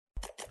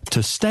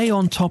To stay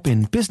on top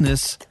in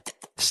business,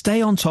 stay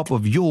on top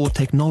of your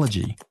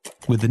technology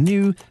with the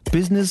new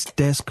Business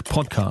Desk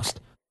podcast,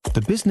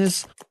 The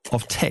Business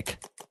of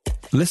Tech.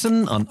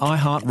 Listen on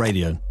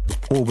iHeartRadio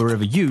or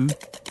wherever you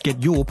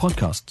get your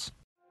podcasts.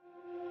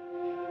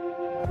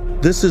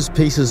 This is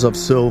Pieces of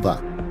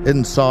Silver,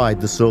 inside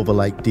the Silver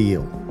Lake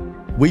deal.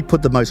 We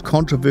put the most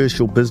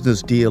controversial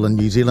business deal in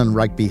New Zealand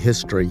rugby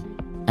history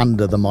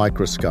under the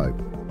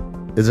microscope.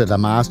 Is it a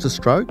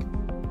masterstroke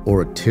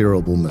or a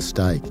terrible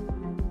mistake?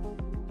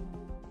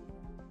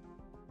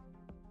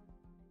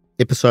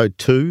 Episode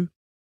 2,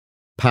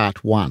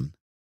 Part 1,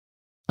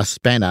 A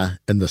Spanner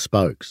in the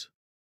Spokes.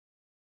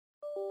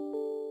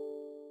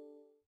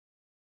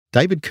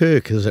 David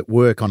Kirk is at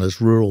work on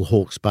his rural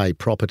Hawke's Bay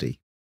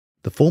property.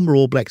 The former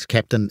All Blacks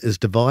captain is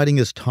dividing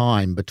his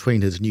time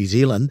between his New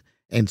Zealand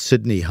and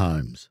Sydney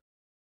homes.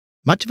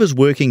 Much of his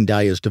working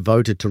day is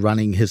devoted to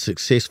running his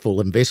successful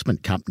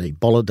investment company,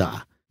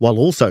 Bolidar, while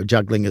also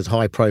juggling his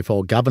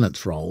high-profile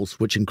governance roles,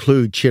 which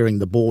include chairing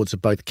the boards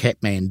of both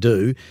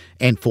Kathmandu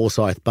and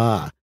Forsyth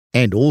Bar,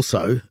 and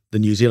also the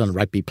New Zealand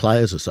Rugby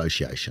Players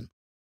Association.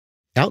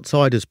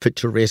 Outside his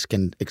picturesque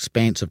and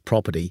expansive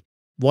property,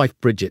 wife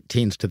Bridget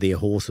tends to their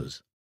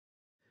horses.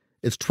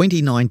 It's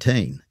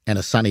 2019 and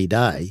a sunny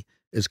day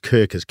as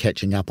Kirk is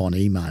catching up on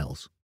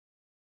emails.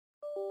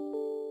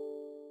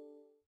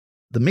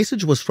 The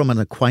message was from an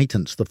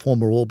acquaintance the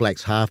former All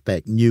Blacks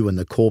halfback knew in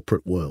the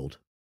corporate world,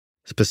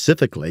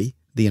 specifically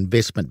the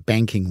investment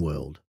banking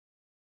world.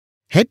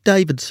 Had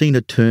David seen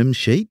a term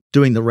sheet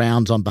doing the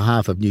rounds on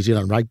behalf of New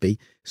Zealand Rugby,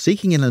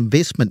 seeking an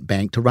investment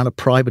bank to run a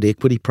private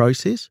equity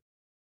process?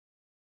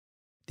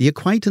 The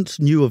acquaintance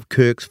knew of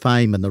Kirk's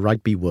fame in the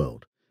rugby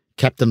world,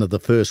 captain of the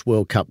first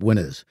World Cup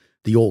winners,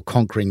 the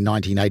all-conquering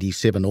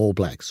 1987 All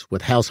Blacks,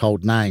 with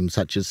household names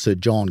such as Sir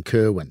John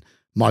Kirwan,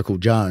 Michael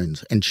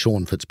Jones and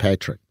Sean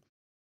Fitzpatrick.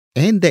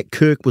 And that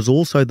Kirk was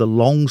also the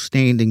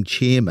long-standing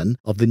chairman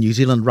of the New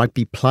Zealand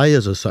Rugby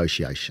Players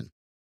Association.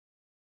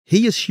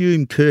 He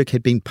assumed Kirk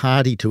had been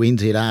party to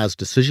NZR's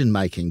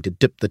decision-making to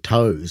dip the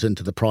toes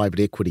into the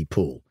private equity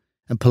pool,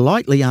 and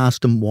politely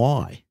asked him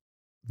why.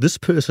 This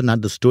person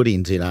understood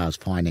NZR's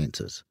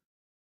finances.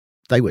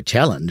 They were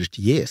challenged,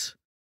 yes,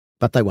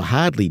 but they were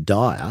hardly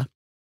dire.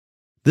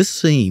 This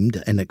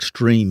seemed an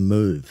extreme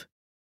move,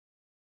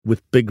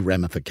 with big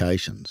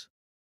ramifications.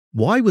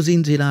 Why was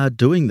NZR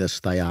doing this,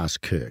 they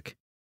asked Kirk,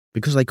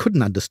 because they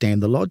couldn't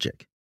understand the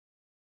logic.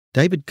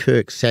 David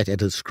Kirk sat at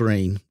his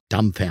screen,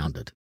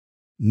 dumbfounded.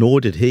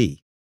 Nor did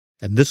he,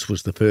 and this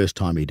was the first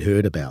time he'd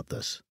heard about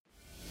this.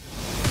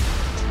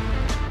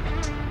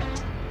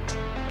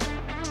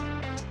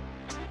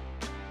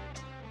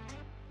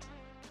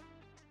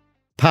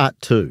 Part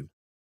 2.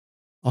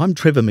 I'm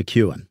Trevor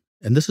McEwen,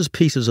 and this is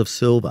Pieces of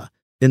Silver,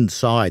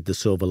 inside the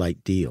Silver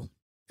Lake deal.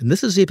 And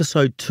this is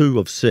episode 2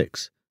 of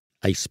 6,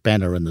 A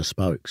Spanner in the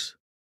Spokes.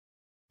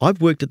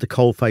 I've worked at the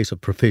coalface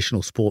of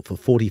professional sport for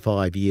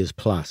 45 years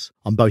plus,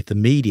 on both the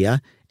media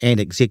and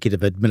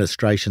executive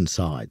administration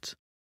sides.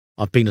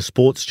 I've been a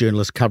sports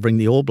journalist covering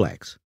the All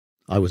Blacks.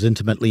 I was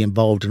intimately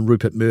involved in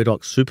Rupert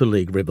Murdoch's Super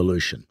League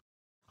revolution.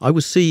 I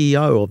was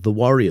CEO of the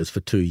Warriors for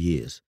 2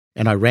 years,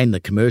 and I ran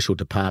the commercial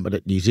department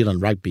at New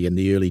Zealand Rugby in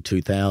the early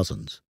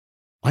 2000s.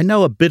 I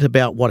know a bit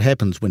about what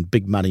happens when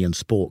big money and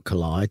sport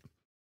collide.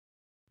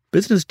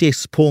 Business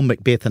Desk's Paul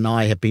Macbeth and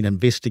I have been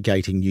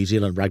investigating New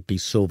Zealand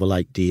Rugby's Silver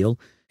Lake deal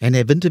and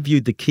have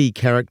interviewed the key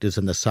characters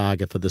in the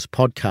saga for this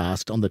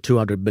podcast on the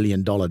 $200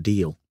 million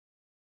deal.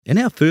 In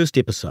our first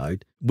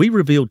episode, we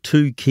revealed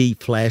 2 key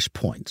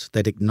flashpoints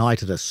that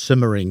ignited a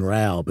simmering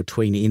row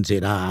between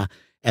NZR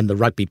and the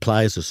Rugby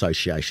Players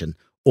Association,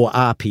 or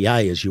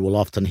RPA as you will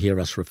often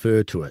hear us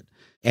refer to it,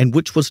 and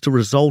which was to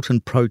result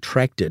in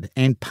protracted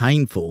and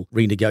painful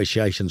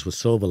renegotiations with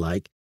Silver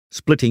Lake,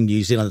 splitting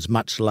New Zealand's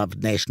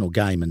much-loved national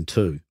game in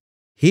 2.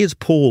 Here's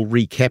Paul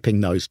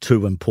recapping those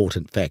 2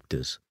 important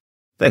factors.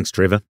 Thanks,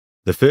 Trevor.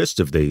 The first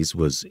of these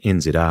was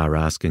NZR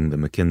asking the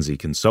McKinsey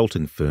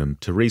consulting firm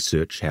to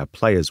research how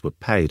players were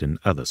paid in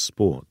other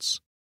sports.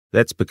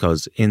 That's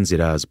because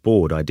NZR's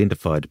board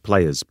identified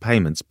players'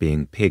 payments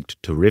being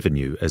pegged to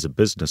revenue as a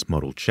business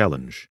model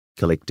challenge,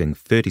 collecting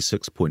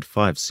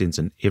 36.5 cents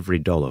in every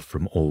dollar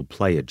from all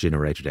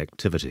player-generated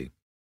activity.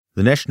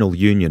 The National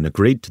Union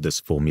agreed to this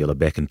formula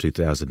back in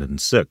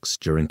 2006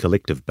 during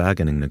collective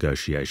bargaining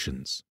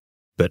negotiations.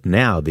 But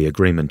now the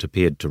agreement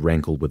appeared to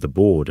rankle with the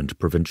board and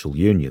provincial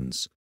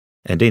unions,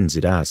 and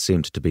NZR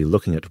seemed to be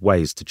looking at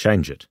ways to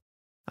change it,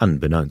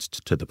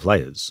 unbeknownst to the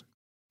players.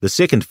 The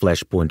second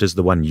flashpoint is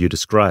the one you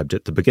described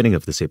at the beginning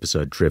of this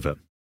episode, Trevor.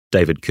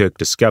 David Kirk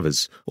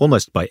discovers,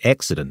 almost by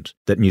accident,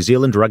 that New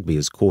Zealand Rugby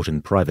is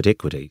courting private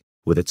equity,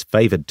 with its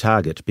favoured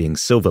target being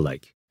Silver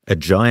Lake, a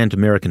giant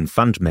American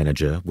fund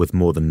manager with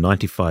more than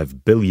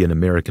 $95 billion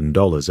American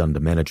dollars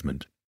under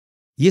management.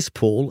 Yes,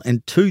 Paul,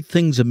 and 2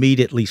 things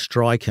immediately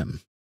strike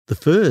him. The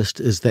first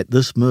is that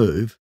this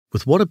move,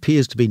 with what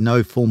appears to be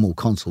no formal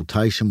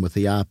consultation with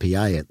the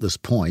RPA at this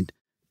point,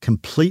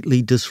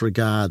 completely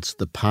disregards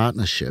the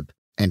partnership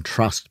and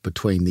trust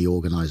between the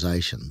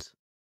organisations.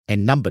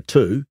 And number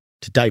 2,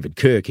 To David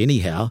Kirk,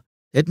 anyhow,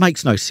 it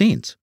makes no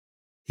sense.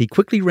 He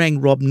quickly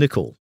rang Rob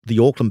Nichol, the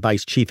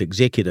Auckland-based chief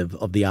executive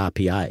of the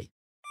RPA.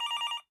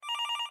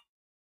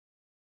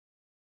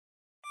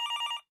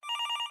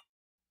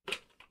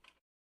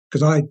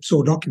 Because I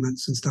saw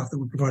documents and stuff that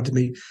were provided to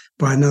me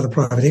by another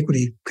private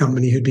equity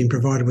company who'd been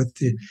provided with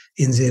the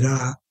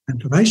NZR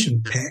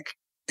information pack.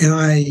 And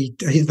they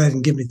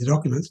didn't give me the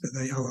documents, but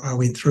I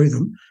went through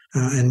them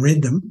and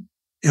read them.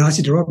 And I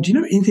said to Rob, do you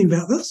know anything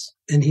about this?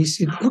 And he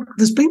said, look,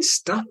 there's been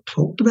stuff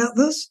talked about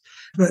this,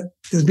 but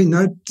there's been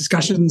no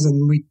discussions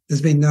and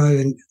there's been no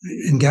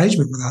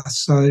engagement with us.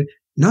 So,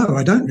 no,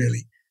 I don't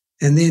really.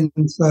 And then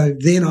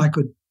I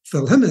could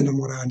fill him in on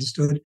what I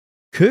understood.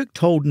 Kirk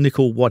told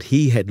Nichol what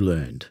he had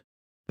learned,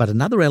 but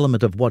another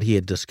element of what he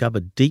had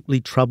discovered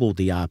deeply troubled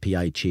the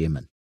RPA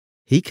chairman.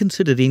 He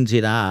considered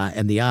NZR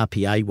and the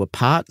RPA were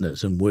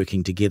partners in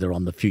working together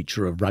on the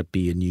future of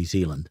rugby in New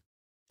Zealand.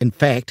 In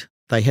fact,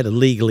 they had a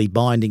legally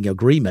binding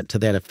agreement to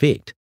that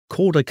effect,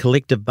 called a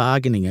collective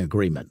bargaining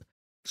agreement,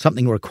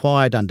 something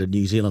required under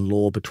New Zealand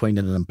law between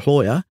an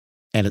employer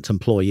and its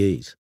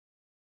employees.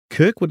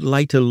 Kirk would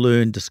later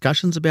learn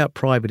discussions about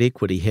private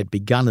equity had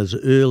begun as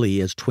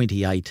early as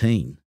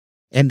 2018,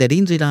 and that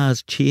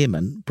NZR's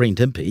chairman,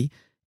 Brent Impey,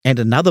 and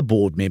another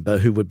board member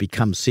who would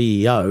become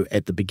CEO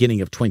at the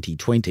beginning of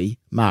 2020,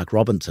 Mark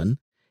Robinson,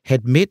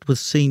 had met with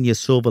senior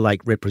Silver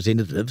Lake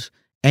representatives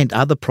and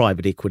other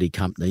private equity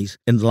companies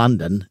in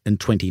London in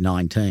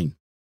 2019.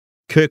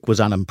 Kirk was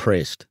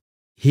unimpressed.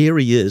 Here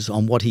he is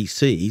on what he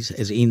sees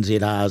as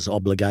NZR's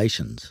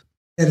obligations.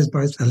 That is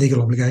both a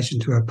legal obligation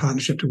to a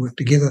partnership to work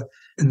together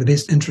in the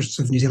best interests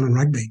of New Zealand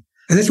rugby.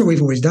 And that's what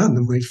we've always done,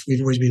 and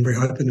we've always been very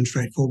open and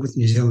straightforward with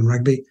New Zealand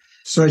rugby.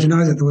 So to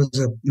know that there was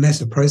a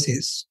massive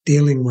process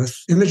dealing with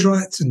image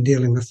rights and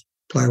dealing with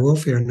player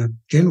welfare in a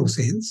general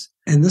sense,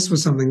 and this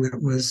was something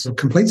that was a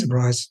complete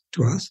surprise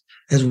to us,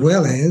 as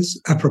well as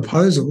a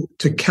proposal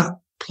to cut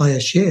player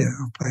share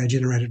of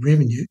player-generated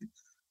revenue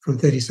from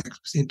 36%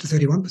 to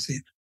 31%.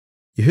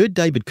 You heard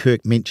David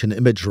Kirk mention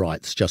image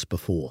rights just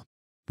before.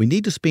 We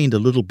need to spend a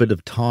little bit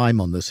of time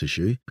on this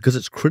issue because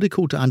it's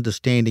critical to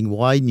understanding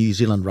why New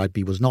Zealand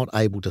Rugby was not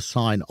able to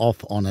sign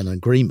off on an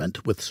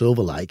agreement with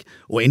Silver Lake,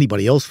 or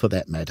anybody else for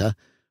that matter,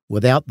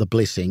 without the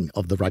blessing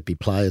of the Rugby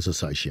Players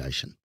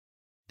Association.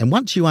 And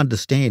once you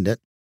understand it,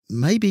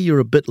 maybe you're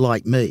a bit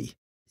like me.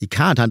 You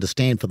can't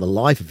understand for the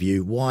life of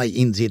you why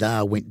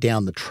NZR went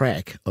down the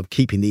track of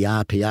keeping the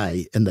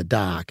RPA in the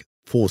dark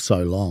for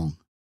so long.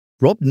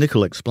 Rob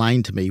Nichol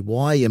explained to me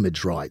why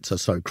image rights are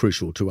so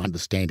crucial to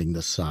understanding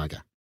this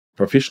saga.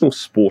 Professional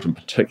sport in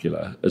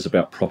particular is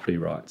about property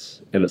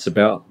rights, and it's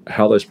about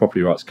how those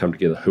property rights come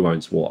together, who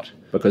owns what.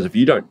 Because if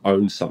you don't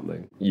own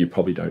something, you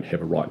probably don't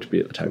have a right to be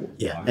at the table.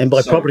 Yeah, and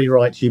by property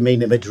rights, you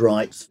mean image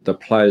rights. The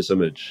player's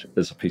image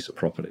is a piece of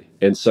property.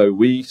 And so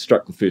we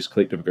struck the first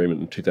collective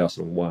agreement in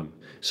 2001.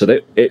 So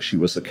that actually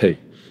was the key.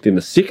 Then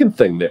the second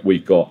thing that we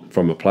got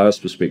from a player's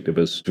perspective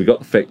is we got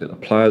the fact that the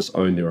players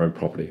own their own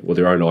property or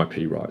their own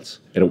IP rights,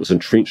 and it was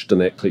entrenched in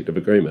that collective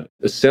agreement.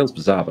 It sounds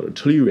bizarre, but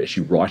until you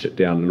actually write it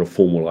down in a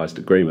formalised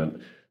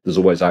agreement, there's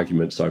always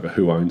arguments over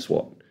who owns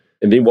what.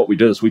 And then what we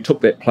did is we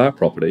took that player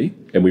property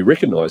and we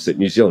recognised that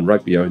New Zealand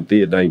Rugby owned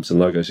their names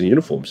and logos and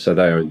uniforms. So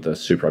they owned the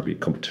Super Rugby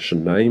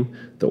competition name,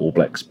 the All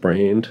Blacks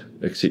brand,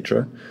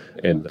 etc.,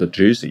 and the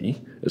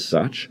jersey as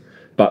such.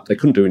 But they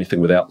couldn't do anything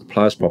without the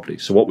players' property.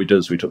 So what we did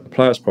is we took the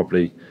players'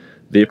 property,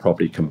 their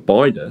property,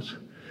 combined it,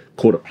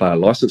 called it player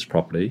licence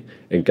property,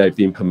 and gave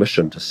them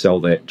permission to sell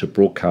that to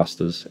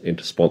broadcasters and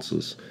to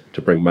sponsors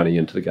to bring money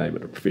into the game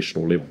at a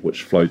professional level,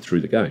 which flowed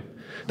through the game.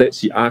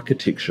 That's the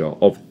architecture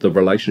of the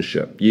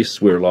relationship. Yes,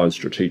 we're aligned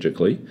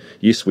strategically.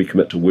 Yes, we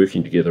commit to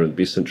working together in the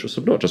best interest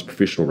of not just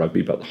professional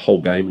rugby, but the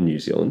whole game in New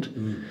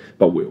Zealand.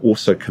 But we're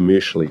also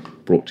commercially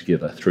brought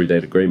together through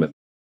that agreement.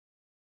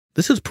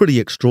 This is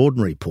pretty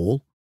extraordinary,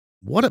 Paul.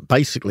 What it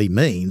basically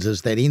means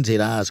is that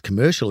NZR's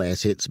commercial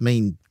assets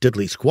mean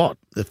diddly squat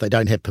if they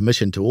don't have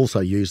permission to also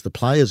use the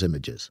players'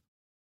 images.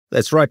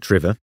 That's right,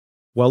 Trevor.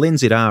 While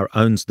NZR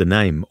owns the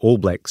name All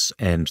Blacks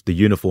and the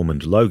uniform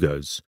and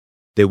logos,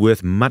 they're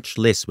worth much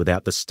less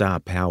without the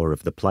star power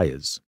of the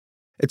players.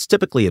 It's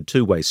typically a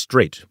two-way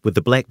street, with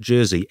the black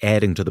jersey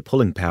adding to the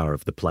pulling power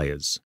of the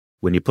players.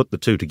 When you put the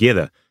two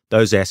together,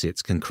 those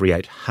assets can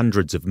create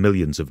hundreds of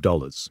millions of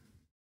dollars.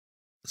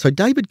 So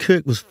David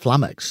Kirk was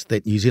flummoxed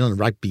that New Zealand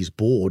Rugby's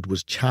board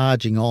was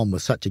charging on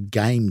with such a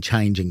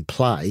game-changing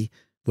play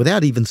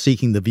without even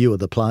seeking the view of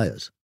the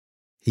players.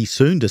 He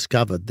soon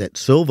discovered that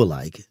Silver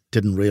Lake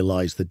didn't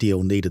realise the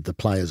deal needed the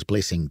players'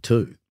 blessing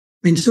too.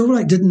 I mean, Silver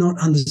Lake did not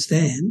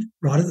understand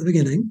right at the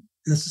beginning,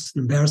 and this is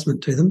an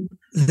embarrassment to them,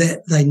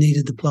 that they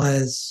needed the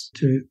players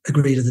to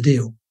agree to the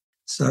deal.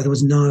 So there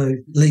was no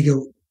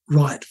legal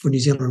right for New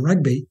Zealand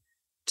Rugby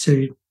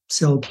to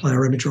sell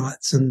player image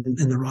rights and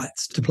the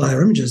rights to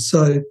player images.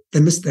 So they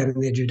missed that in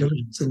their due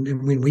diligence. And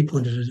when we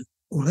pointed it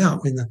all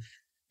out, when the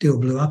deal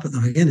blew up at the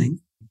beginning,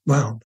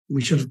 wow,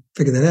 we should have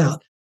figured that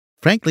out.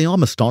 Frankly,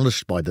 I'm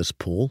astonished by this,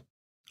 Paul.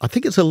 I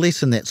think it's a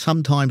lesson that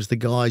sometimes the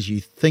guys you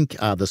think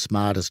are the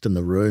smartest in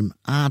the room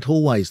aren't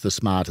always the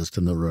smartest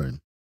in the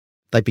room.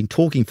 They've been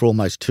talking for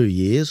almost 2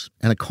 years,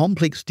 and a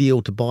complex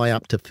deal to buy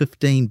up to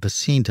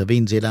 15% of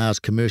NZR's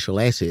commercial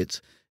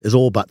assets is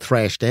all but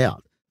thrashed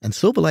out. And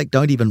Silver Lake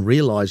don't even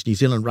realise New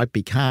Zealand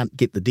Rugby can't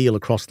get the deal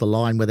across the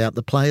line without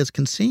the players'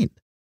 consent.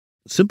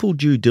 Simple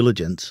due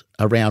diligence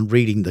around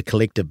reading the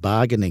collective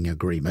bargaining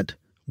agreement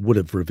would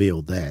have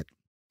revealed that.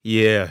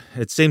 Yeah,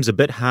 it seems a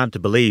bit hard to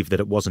believe that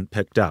it wasn't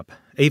picked up,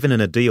 even in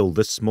a deal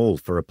this small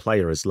for a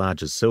player as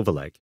large as Silver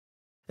Lake.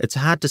 It's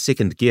hard to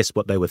second-guess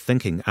what they were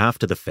thinking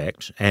after the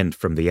fact and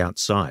from the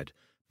outside,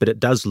 but it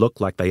does look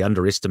like they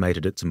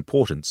underestimated its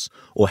importance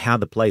or how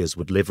the players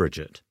would leverage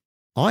it.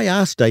 I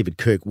asked David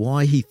Kirk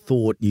why he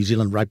thought New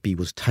Zealand Rugby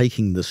was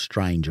taking this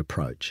strange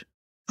approach.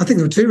 I think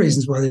there were two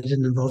reasons why they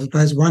didn't involve the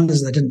players. One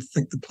is they didn't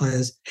think the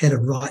players had a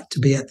right to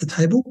be at the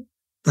table.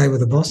 They were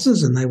the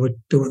bosses and they would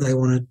do what they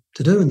wanted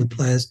to do, and the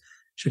players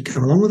should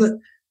come along with it.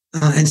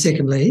 And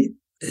secondly,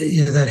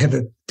 they'd have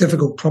a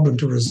difficult problem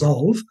to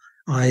resolve,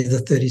 i.e. the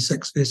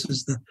 36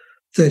 versus the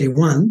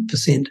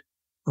 31%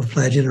 of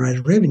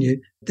player-generated revenue.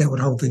 That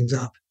would hold things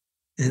up.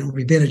 And it would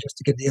be better just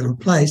to get the deal in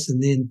place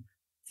and then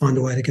find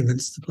a way to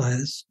convince the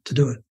players to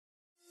do it.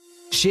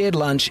 Shared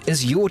Lunch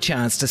is your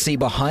chance to see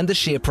behind the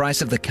share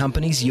price of the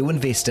companies you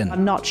invest in.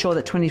 I'm not sure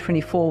that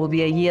 2024 will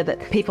be a year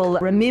that people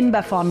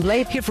remember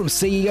fondly. Hear from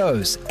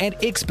CEOs and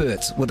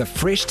experts with a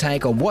fresh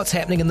take on what's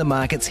happening in the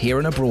markets here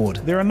and abroad.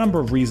 There are a number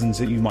of reasons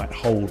that you might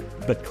hold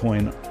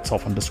Bitcoin. It's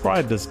often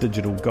described as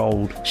digital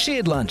gold.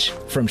 Shared Lunch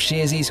from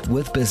Sharesies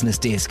with Business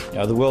Desk.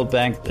 The World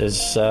Bank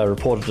is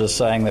reported as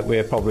saying that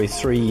we're probably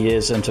 3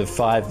 years into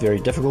 5 very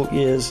difficult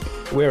years.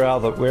 Where are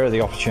the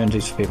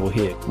opportunities for people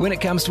here? When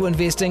it comes to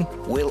investing,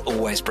 we'll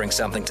always bring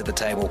something to the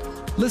table.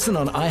 Listen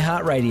on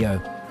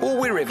iHeartRadio or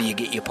wherever you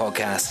get your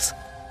podcasts.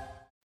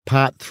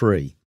 Part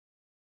 3.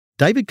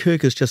 David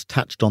Kirk has just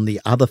touched on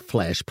the other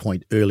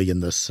flashpoint early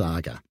in this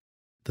saga.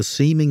 The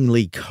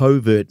seemingly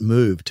covert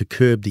move to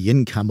curb the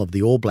income of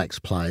the All Blacks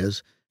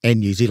players and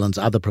New Zealand's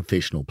other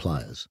professional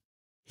players.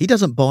 He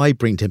doesn't buy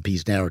Brent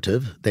Impey's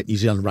narrative that New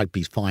Zealand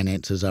Rugby's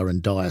finances are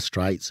in dire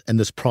straits and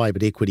this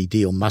private equity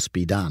deal must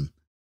be done.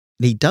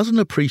 And he doesn't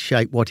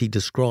appreciate what he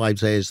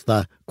describes as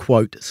the,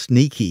 quote,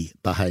 sneaky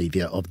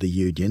behaviour of the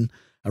union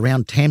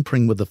around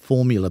tampering with the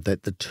formula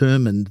that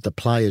determined the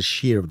players'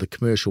 share of the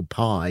commercial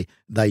pie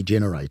they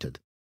generated.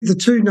 The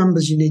two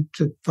numbers you need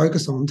to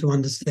focus on to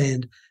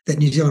understand that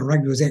New Zealand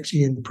Rugby was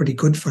actually in pretty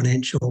good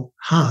financial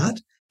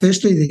heart.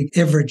 Firstly, the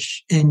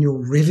average annual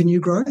revenue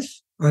growth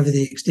over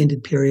the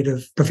extended period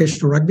of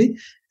professional rugby,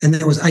 and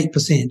that was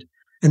 8%.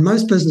 And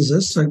most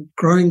businesses, so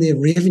growing their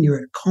revenue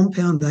at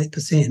compound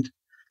 8%,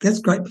 that's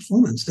great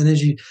performance. And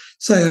as you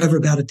say, over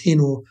about a 10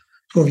 or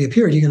 12-year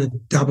period, you're going to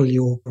double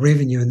your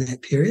revenue in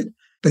that period.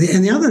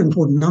 And the other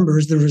important number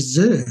is the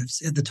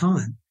reserves at the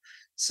time.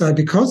 So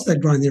because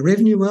they'd grown their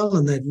revenue well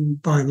and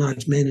they'd by and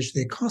large managed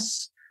their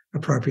costs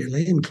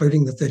appropriately,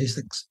 including the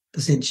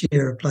 36%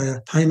 share of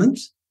player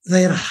payments,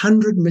 they had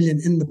 100 million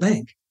in the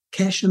bank,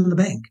 cash in the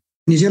bank.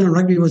 New Zealand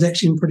Rugby was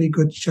actually in pretty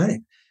good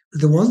shape.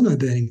 There was no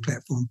burning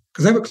platform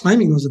because they were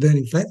claiming there was a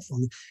burning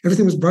platform.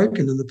 Everything was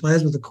broken and the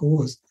players were the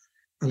cause,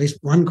 at least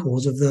one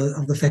cause of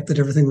the fact that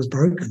everything was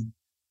broken.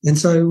 And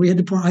so I had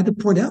to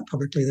point out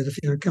publicly that if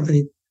a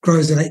company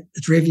grows at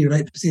its revenue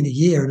at 8% a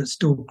year and it's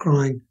still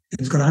crying, and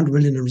it's got 100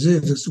 million in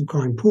reserves, it's still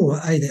crying poor,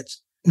 A,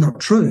 that's not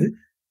true,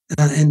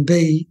 and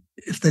B,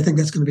 if they think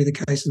that's going to be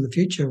the case in the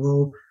future,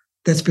 well,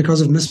 that's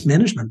because of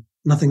mismanagement,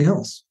 nothing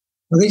else.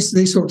 Well,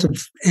 these sorts of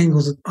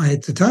angles that I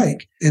had to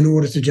take in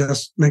order to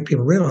just make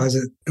people realise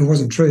that it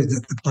wasn't true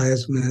that the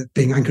players were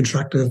being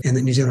unconstructive and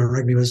that New Zealand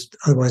Rugby was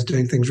otherwise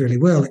doing things really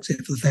well,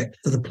 except for the fact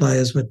that the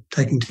players were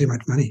taking too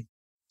much money.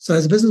 So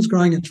as a business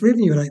growing its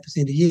revenue at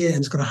 8% a year and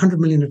it's got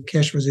 100 million of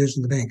cash reserves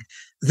in the bank,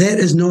 that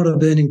is not a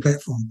burning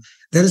platform.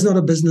 That is not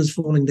a business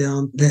falling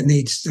down that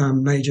needs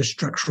major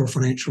structural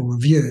financial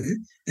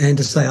review. And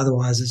to say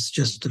otherwise is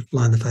just to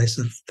fly in the face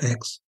of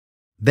facts.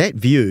 That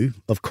view,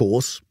 of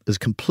course, is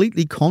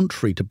completely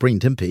contrary to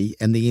Brent Impey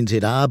and the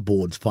NZR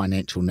board's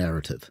financial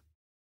narrative.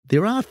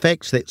 There are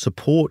facts that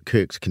support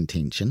Kirk's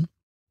contention.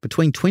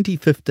 Between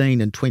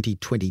 2015 and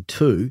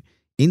 2022,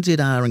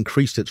 NZR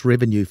increased its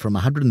revenue from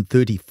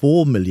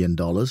 $134 million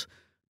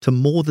to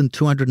more than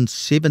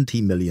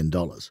 $270 million,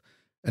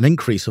 an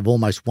increase of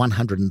almost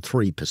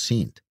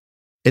 103%.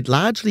 It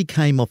largely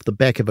came off the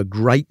back of a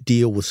great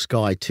deal with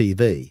Sky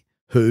TV,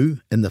 who,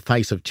 in the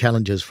face of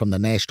challenges from the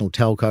national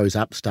telco's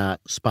upstart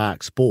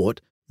Spark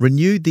Sport,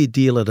 renewed their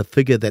deal at a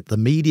figure that the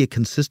media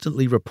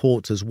consistently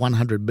reports as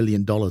 $100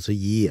 million a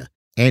year,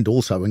 and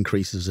also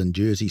increases in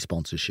jersey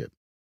sponsorship.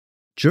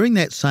 During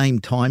that same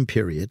time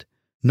period,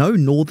 no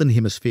Northern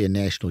Hemisphere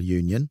national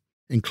union,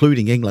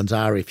 including England's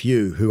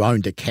RFU, who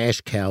owned a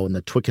cash cow in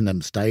the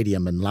Twickenham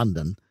Stadium in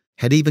London,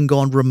 had even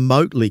gone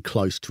remotely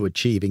close to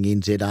achieving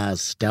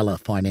NZR's stellar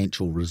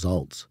financial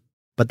results.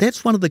 But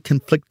that's one of the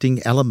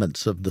conflicting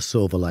elements of the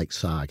Silver Lake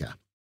saga.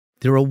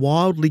 There are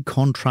wildly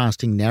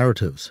contrasting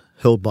narratives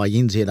held by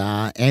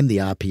NZR and the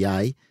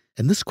RPA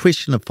and this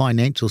question of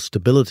financial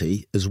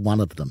stability is one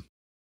of them.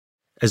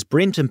 As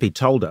Brent Impey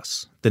told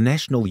us, the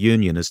National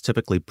Union is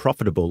typically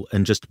profitable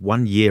in just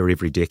 1 year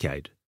every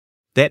decade.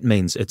 That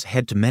means it's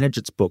had to manage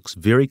its books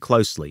very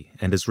closely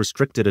and is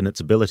restricted in its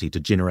ability to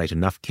generate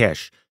enough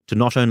cash to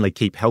not only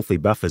keep healthy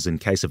buffers in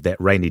case of that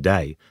rainy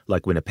day,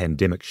 like when a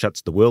pandemic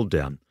shuts the world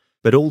down,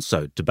 but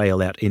also to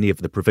bail out any of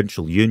the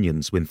provincial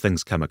unions when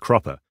things come a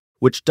cropper,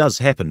 which does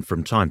happen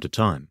from time to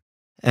time.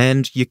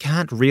 And you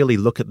can't really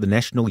look at the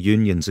National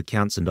Union's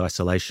accounts in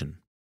isolation.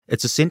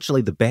 It's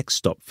essentially the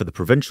backstop for the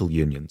provincial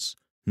unions,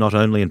 not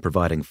only in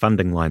providing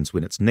funding lines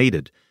when it's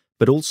needed,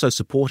 but also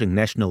supporting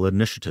national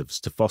initiatives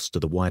to foster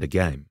the wider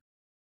game.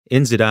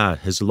 NZR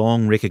has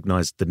long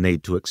recognised the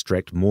need to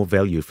extract more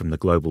value from the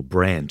global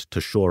brand to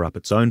shore up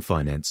its own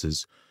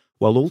finances,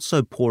 while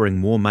also pouring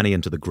more money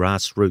into the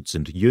grassroots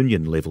and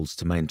union levels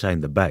to maintain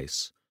the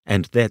base.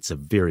 And that's a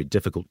very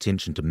difficult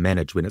tension to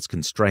manage when it's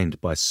constrained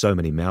by so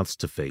many mouths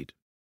to feed.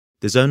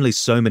 There's only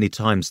so many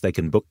times they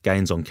can book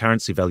gains on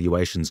currency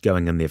valuations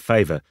going in their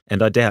favour,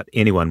 and I doubt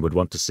anyone would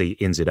want to see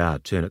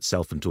NZR turn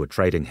itself into a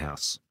trading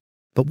house.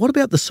 But what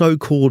about the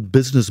so-called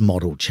business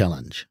model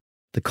challenge?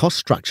 The cost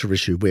structure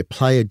issue where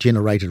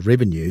player-generated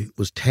revenue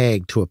was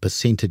tagged to a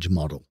percentage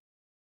model.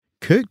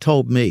 Kirk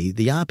told me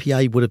the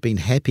RPA would have been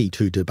happy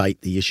to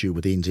debate the issue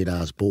with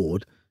NZR's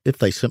board if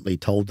they simply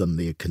told them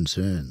their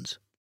concerns.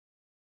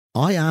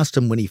 I asked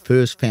him when he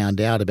first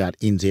found out about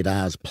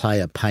NZR's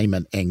player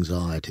payment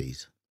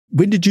anxieties.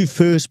 When did you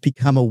first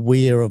become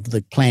aware of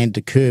the plan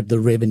to curb the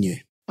revenue?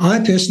 I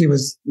personally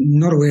was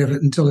not aware of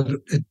it until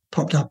it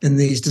popped up in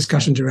these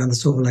discussions around the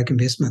Silver Lake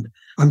investment.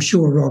 I'm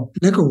sure Rob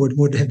Nichol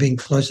would have been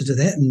closer to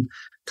that and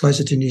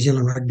closer to New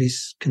Zealand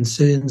Rugby's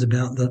concerns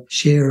about the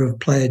share of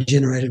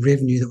player-generated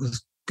revenue that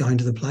was going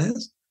to the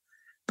players.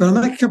 But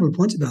I'll make a couple of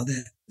points about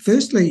that.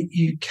 Firstly,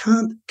 you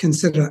can't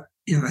consider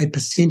a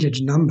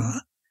percentage number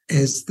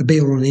as the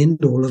be-all and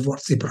end-all of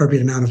what's the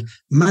appropriate amount of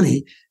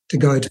money to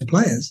go to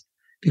players,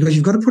 because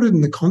you've got to put it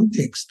in the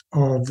context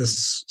of the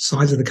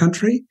size of the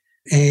country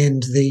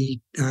and the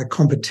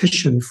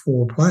competition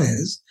for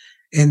players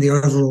and the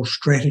overall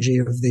strategy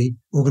of the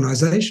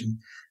organisation.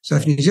 So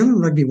if New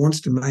Zealand Rugby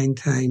wants to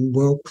maintain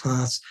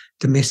world-class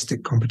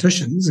domestic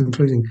competitions,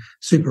 including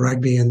Super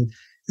Rugby and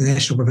the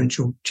National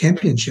Provincial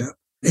Championship,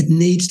 it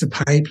needs to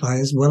pay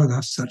players well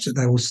enough such that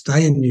they will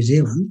stay in New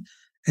Zealand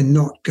and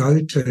not go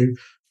to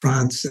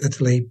France,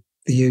 Italy,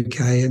 the UK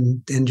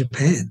and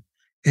Japan.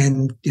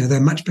 And they're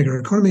much bigger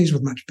economies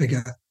with much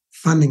bigger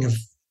funding of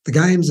the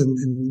games, and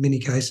in many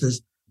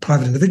cases,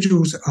 private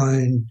individuals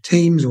own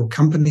teams or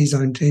companies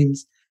own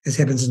teams, as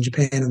happens in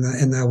Japan,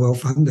 and they're well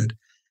funded.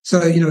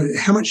 So,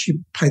 how much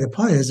you pay the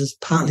players is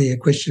partly a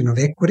question of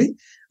equity,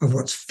 of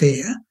what's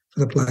fair for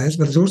the players,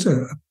 but it's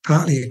also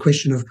partly a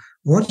question of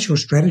what's your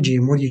strategy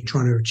and what are you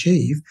trying to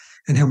achieve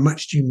and how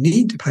much do you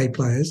need to pay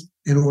players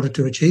in order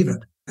to achieve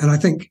it. And I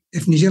think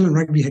if New Zealand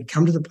Rugby had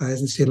come to the players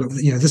and said, look,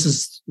 this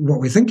is what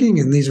we're thinking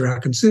and these are our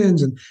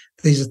concerns and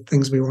these are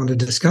things we want to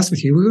discuss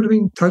with you, we would have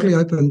been totally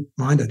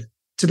open-minded.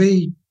 To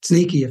be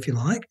sneaky, if you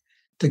like,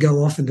 to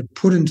go off and to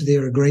put into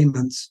their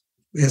agreements,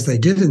 as they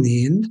did in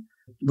the end,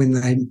 when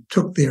they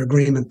took their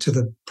agreement to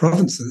the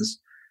provinces,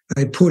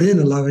 they put in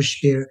a lower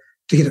share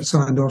to get it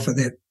signed off at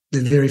the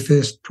very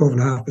first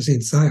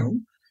 12.5% sale,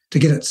 to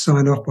get it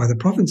signed off by the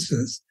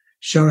provinces,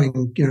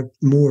 showing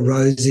more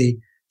rosy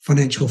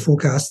financial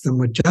forecasts than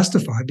were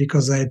justified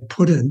because they had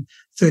put in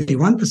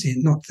 31%,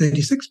 not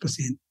 36%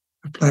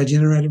 of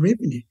player-generated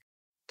revenue.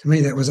 To me,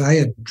 that was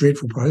a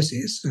dreadful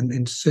process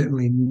and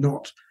certainly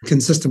not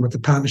consistent with the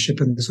partnership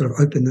and the sort of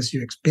openness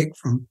you expect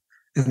from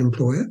an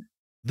employer.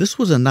 This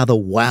was another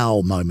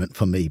wow moment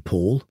for me,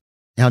 Paul.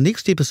 Our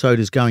next episode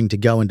is going to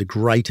go into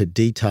greater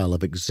detail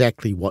of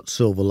exactly what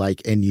Silver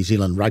Lake and New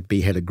Zealand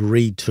Rugby had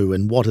agreed to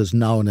in what is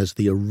known as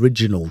the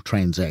original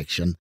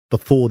transaction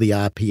before the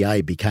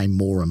RPA became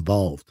more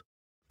involved.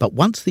 But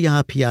once the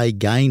RPA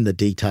gained the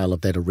detail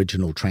of that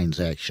original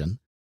transaction,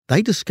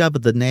 they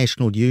discovered the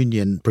National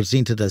Union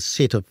presented a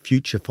set of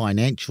future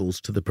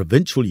financials to the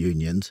provincial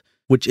unions,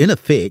 which in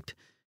effect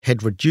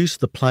had reduced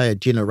the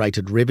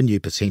player-generated revenue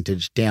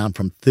percentage down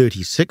from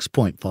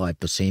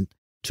 36.5%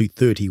 to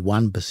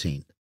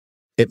 31%.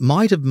 It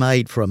might have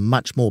made for a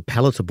much more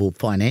palatable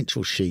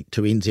financial sheet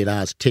to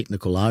NZR's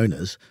technical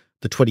owners,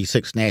 the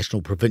 26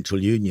 national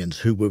provincial unions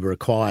who were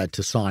required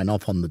to sign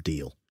off on the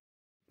deal.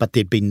 But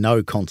there'd been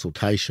no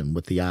consultation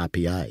with the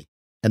RPA,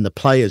 and the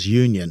Players'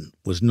 Union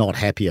was not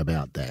happy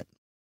about that.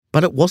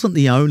 But it wasn't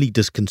the only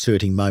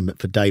disconcerting moment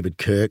for David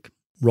Kirk,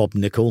 Rob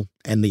Nichol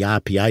and the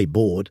RPA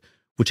board,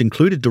 which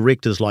included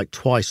directors like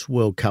twice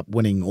World Cup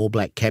winning All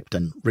Black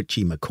captain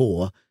Richie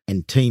McCaw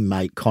and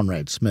teammate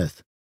Conrad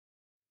Smith.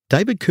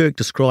 David Kirk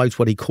describes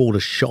what he called a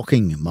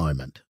shocking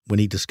moment when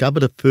he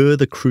discovered a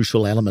further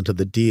crucial element of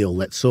the deal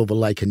that Silver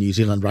Lake and New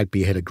Zealand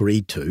Rugby had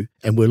agreed to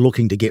and were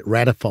looking to get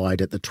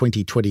ratified at the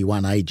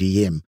 2021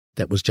 AGM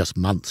that was just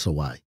months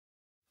away.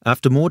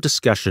 After more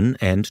discussion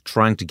and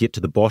trying to get to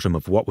the bottom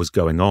of what was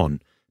going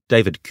on,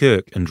 David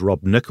Kirk and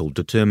Rob Nichol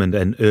determined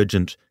an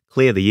urgent,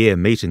 clear-the-air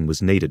meeting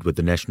was needed with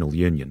the National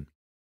Union.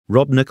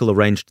 Rob Nichol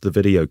arranged the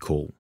video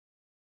call.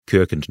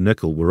 Kirk and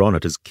Nichol were on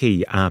it as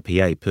key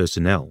RPA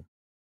personnel.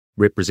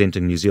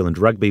 Representing New Zealand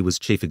Rugby was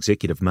Chief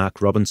Executive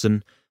Mark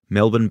Robinson,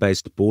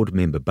 Melbourne-based board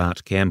member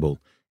Bart Campbell,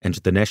 and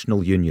the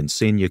National Union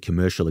Senior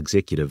Commercial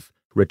Executive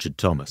Richard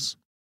Thomas.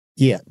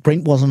 Yeah,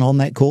 Brent wasn't on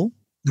that call?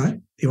 No,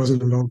 he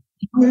wasn't involved.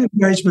 No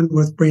engagement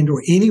with Brent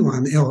or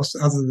anyone else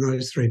other than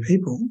those three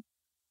people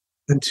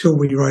until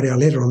we wrote our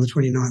letter on the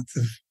 29th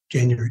of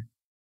January.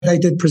 They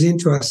did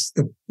present to us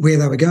where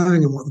they were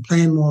going and what the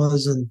plan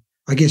was, and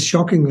I guess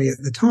shockingly at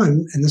the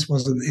time, and this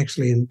wasn't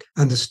actually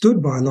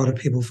understood by a lot of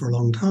people for a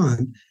long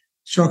time,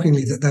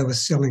 shockingly that they were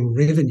selling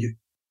revenue.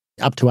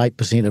 Up to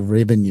 8% of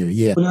revenue,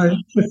 yeah. Well,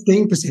 no,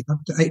 15%, up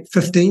to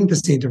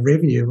 15% of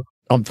revenue.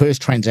 On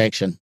first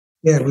transaction.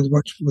 Yeah, it was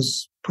what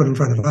was put in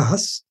front of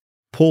us.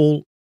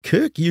 Paul,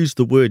 Kirk used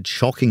the word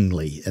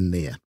shockingly in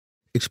there.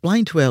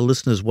 Explain to our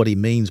listeners what he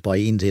means by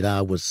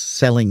NZR was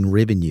selling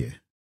revenue.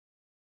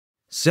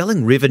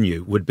 Selling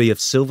revenue would be if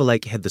Silver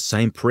Lake had the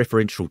same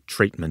preferential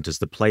treatment as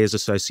the Players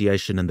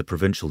Association and the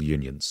provincial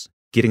unions,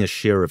 getting a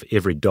share of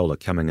every dollar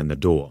coming in the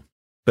door.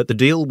 But the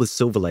deal with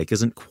Silver Lake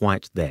isn't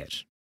quite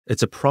that.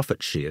 It's a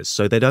profit share,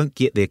 so they don't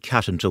get their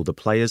cut until the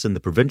players and the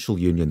provincial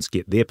unions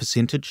get their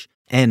percentage,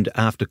 and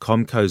after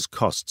Comco's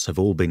costs have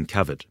all been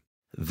covered.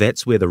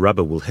 That's where the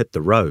rubber will hit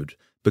the road,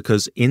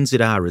 because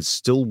NZR is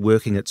still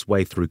working its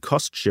way through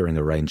cost-sharing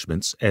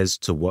arrangements as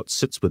to what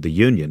sits with the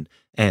union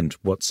and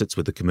what sits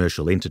with the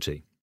commercial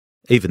entity.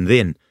 Even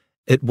then,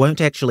 it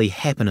won't actually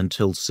happen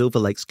until Silver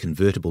Lake's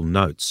convertible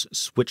notes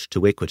switch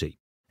to equity.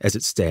 As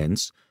it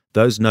stands,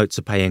 those notes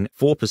are paying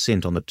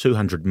 4% on the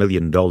 $200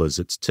 million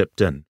it's tipped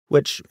in,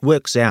 which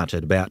works out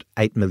at about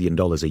 $8 million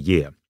a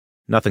year.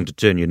 Nothing to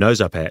turn your nose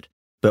up at,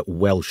 but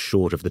well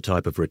short of the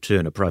type of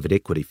return a private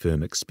equity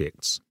firm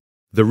expects.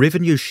 The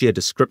revenue share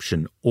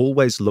description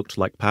always looked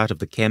like part of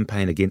the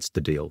campaign against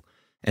the deal,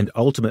 and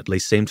ultimately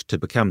seemed to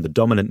become the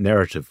dominant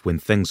narrative when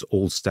things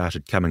all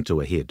started coming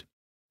to a head.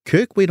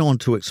 Kirk went on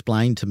to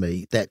explain to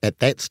me that at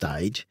that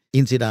stage,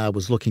 NZR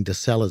was looking to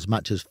sell as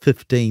much as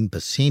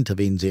 15% of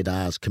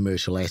NZR's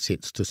commercial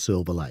assets to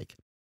Silver Lake.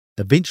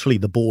 Eventually,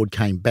 the board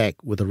came back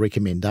with a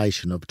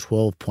recommendation of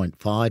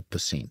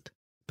 12.5%.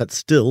 But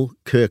still,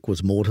 Kirk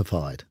was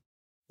mortified.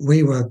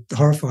 We were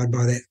horrified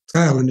by that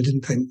sale, and it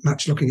didn't take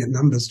much looking at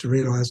numbers to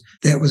realise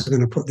that was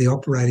going to put the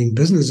operating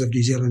business of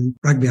New Zealand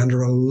Rugby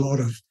under a lot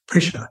of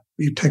pressure.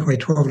 You take away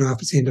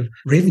 12.5% of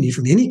revenue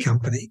from any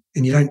company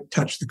and you don't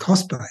touch the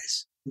cost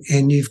base,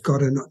 and you've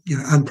got an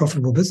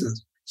unprofitable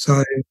business.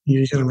 So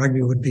New Zealand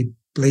Rugby would be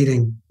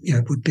bleeding,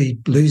 would be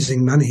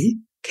losing money,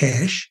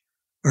 cash,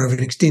 over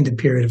an extended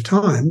period of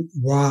time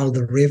while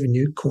the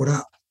revenue caught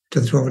up to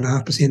the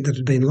 12.5% that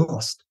had been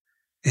lost.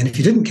 And if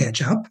you didn't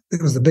catch up,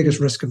 that was the biggest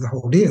risk of the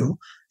whole deal.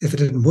 If it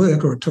didn't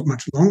work or it took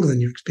much longer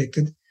than you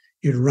expected,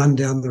 you'd run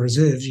down the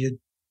reserves,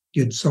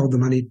 you'd sold the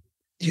money,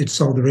 you'd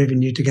sold the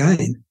revenue to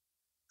gain,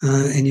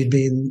 and you'd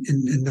be in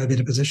no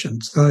better position.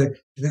 So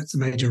that's a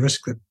major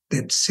risk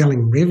that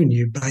selling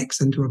revenue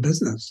bakes into a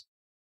business.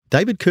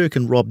 David Kirk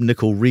and Rob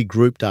Nichol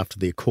regrouped after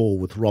their call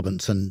with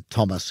Robinson,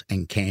 Thomas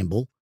and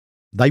Campbell.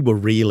 They were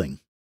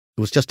reeling.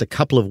 It was just a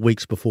couple of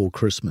weeks before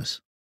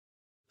Christmas.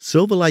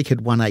 Silver Lake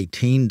had won a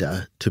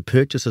tender to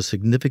purchase a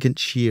significant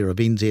share of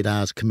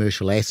NZR's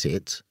commercial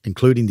assets,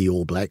 including the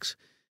All Blacks,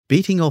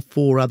 beating off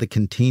 4 other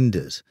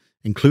contenders,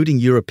 including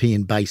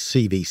European-based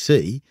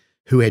CVC,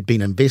 who had been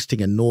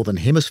investing in Northern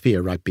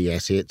Hemisphere rugby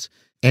assets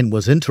and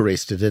was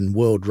interested in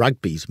World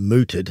Rugby's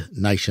mooted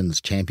Nations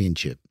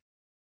Championship.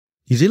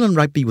 New Zealand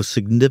Rugby was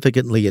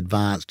significantly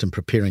advanced in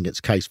preparing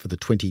its case for the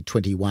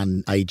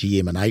 2021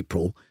 AGM in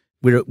April,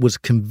 where it was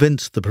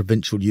convinced the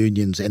provincial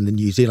unions and the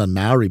New Zealand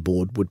Maori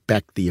Board would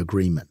back the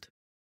agreement.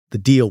 The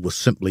deal was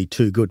simply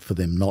too good for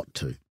them not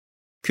to.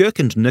 Kirk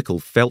and Nichol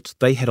felt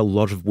they had a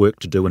lot of work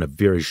to do in a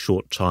very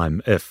short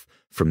time if,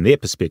 from their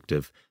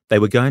perspective, they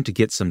were going to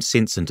get some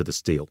sense into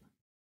this deal.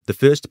 The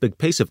first big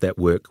piece of that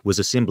work was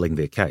assembling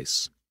their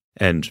case.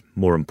 And,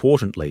 more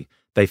importantly,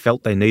 they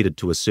felt they needed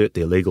to assert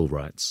their legal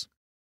rights.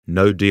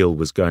 No deal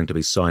was going to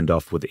be signed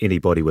off with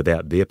anybody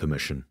without their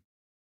permission.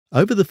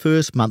 Over the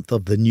first month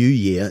of the new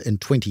year in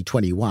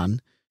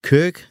 2021,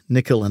 Kirk,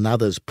 Nichol and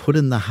others put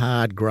in the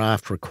hard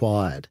graft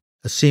required,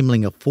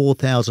 assembling a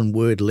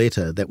 4,000-word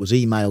letter that was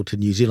emailed to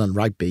New Zealand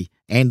Rugby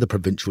and the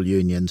provincial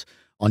unions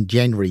on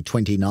January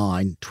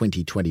 29,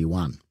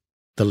 2021.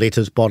 The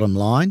letter's bottom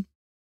line?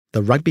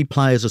 The Rugby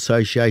Players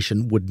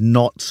Association would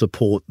not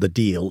support the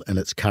deal in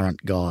its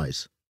current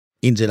guise.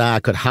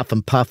 NZR could huff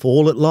and puff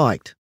all it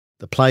liked.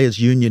 The Players'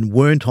 Union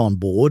weren't on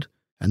board,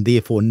 and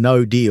therefore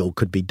no deal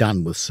could be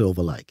done with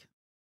Silver Lake.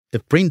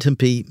 If Brent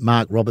Impey,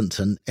 Mark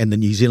Robinson and the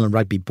New Zealand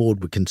Rugby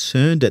Board were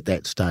concerned at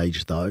that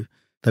stage, though,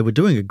 they were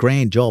doing a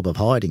grand job of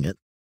hiding it.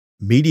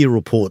 Media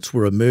reports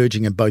were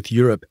emerging in both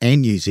Europe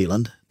and New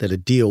Zealand that a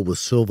deal with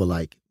Silver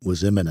Lake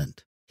was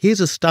imminent. Here's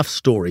a Stuff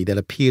story that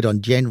appeared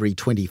on January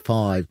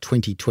 25,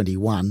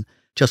 2021,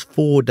 just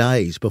 4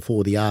 days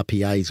before the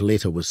RPA's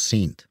letter was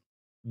sent.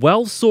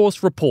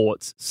 Well-sourced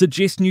reports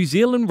suggest New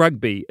Zealand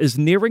Rugby is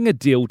nearing a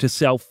deal to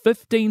sell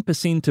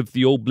 15% of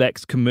the All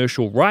Blacks'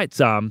 commercial rights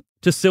arm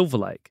to Silver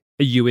Lake,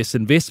 a US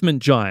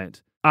investment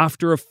giant,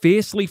 after a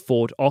fiercely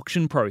fought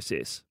auction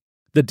process.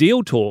 The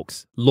deal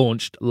talks,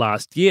 launched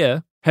last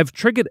year, have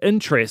triggered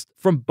interest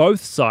from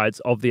both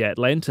sides of the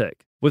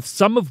Atlantic, with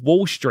some of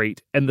Wall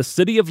Street and the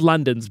City of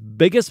London's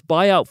biggest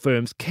buyout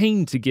firms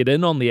keen to get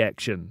in on the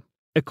action.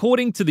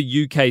 According to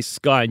the UK's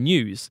Sky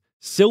News,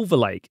 Silver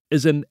Lake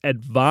is in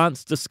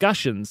advanced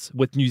discussions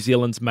with New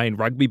Zealand's main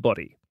rugby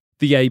body.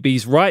 The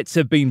AB's rights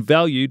have been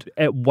valued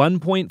at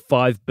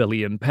 £1.5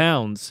 billion,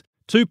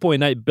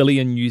 2.8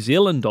 billion New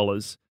Zealand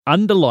dollars,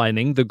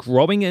 underlining the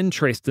growing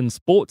interest in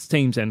sports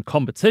teams and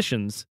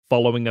competitions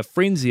following a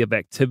frenzy of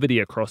activity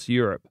across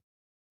Europe.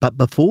 But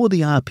before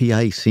the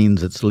RPA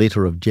sends its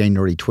letter of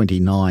January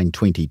 29,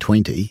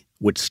 2020,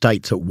 which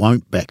states it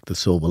won't back the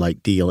Silver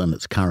Lake deal in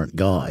its current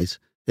guise,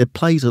 it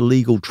plays a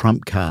legal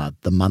trump card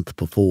the month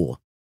before.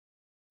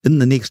 In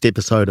the next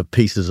episode of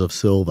Pieces of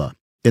Silver,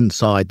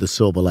 Inside the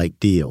Silver Lake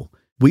Deal,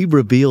 we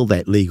reveal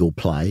that legal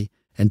play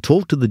and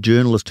talk to the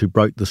journalist who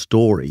broke the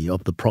story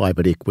of the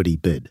private equity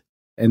bid.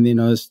 And then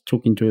I was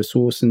talking to a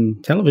source in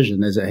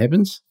television, as it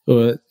happens,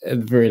 or at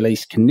the very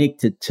least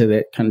connected to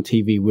that kind of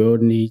TV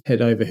world, and he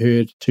had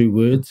overheard two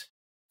words,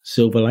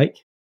 Silver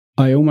Lake.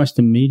 I almost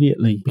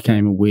immediately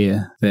became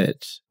aware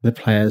that the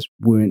players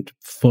weren't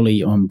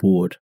fully on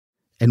board.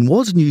 And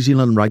was New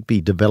Zealand Rugby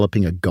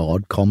developing a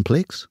God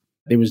complex?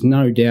 There was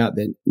no doubt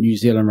that New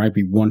Zealand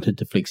Rugby wanted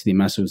to flex their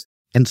muscles.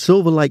 And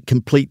Silver Lake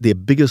complete their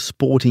biggest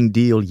sporting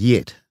deal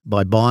yet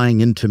by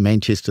buying into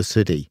Manchester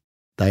City.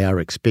 They are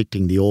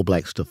expecting the All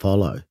Blacks to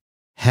follow.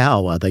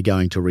 How are they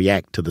going to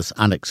react to this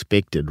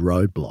unexpected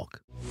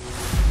roadblock?